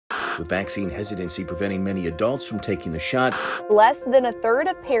with vaccine hesitancy preventing many adults from taking the shot. Less than a third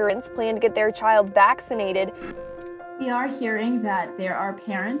of parents plan to get their child vaccinated. We are hearing that there are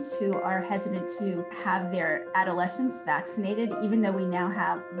parents who are hesitant to have their adolescents vaccinated, even though we now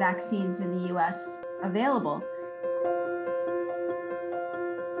have vaccines in the U.S. available.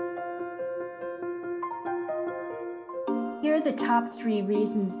 Here are the top 3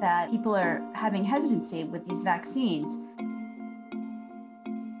 reasons that people are having hesitancy with these vaccines.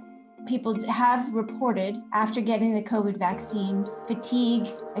 People have reported, after getting the COVID vaccines, fatigue,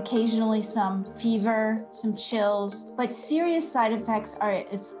 occasionally some fever, some chills, but serious side effects are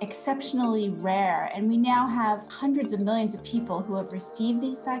exceptionally rare. And we now have hundreds of millions of people who have received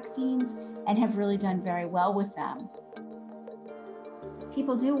these vaccines and have really done very well with them.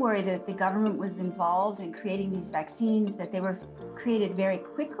 People do worry that the government was involved in creating these vaccines, that they were created very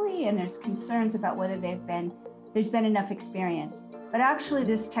quickly, and there's concerns about whether there's been enough experience. But actually,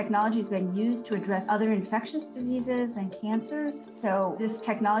 this technology has been used to address other infectious diseases and cancers. So this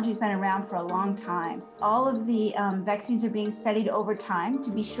technology has been around for a long time. All of the vaccines are being studied over time to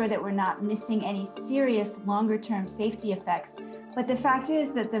be sure that we're not missing any serious longer-term safety effects. But the fact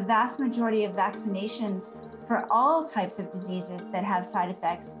is that the vast majority of vaccinations for all types of diseases that have side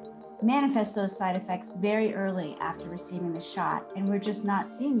effects manifest those side effects very early after receiving the shot. And we're just not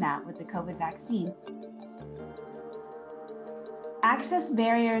seeing that with the COVID vaccine. Access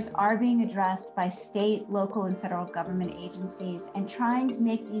barriers are being addressed by state, local, and federal government agencies, and trying to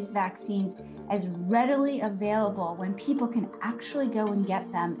make these vaccines as readily available when people can actually go and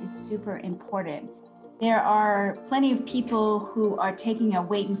get them is super important. There are plenty of people who are taking a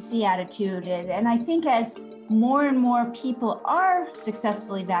wait-and-see attitude, and I think as more and more people are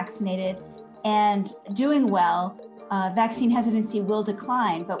successfully vaccinated and doing well, vaccine hesitancy will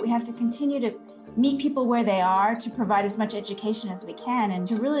decline, but we have to continue to meet people where they are, to provide as much education as we can, and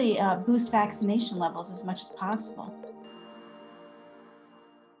to really boost vaccination levels as much as possible.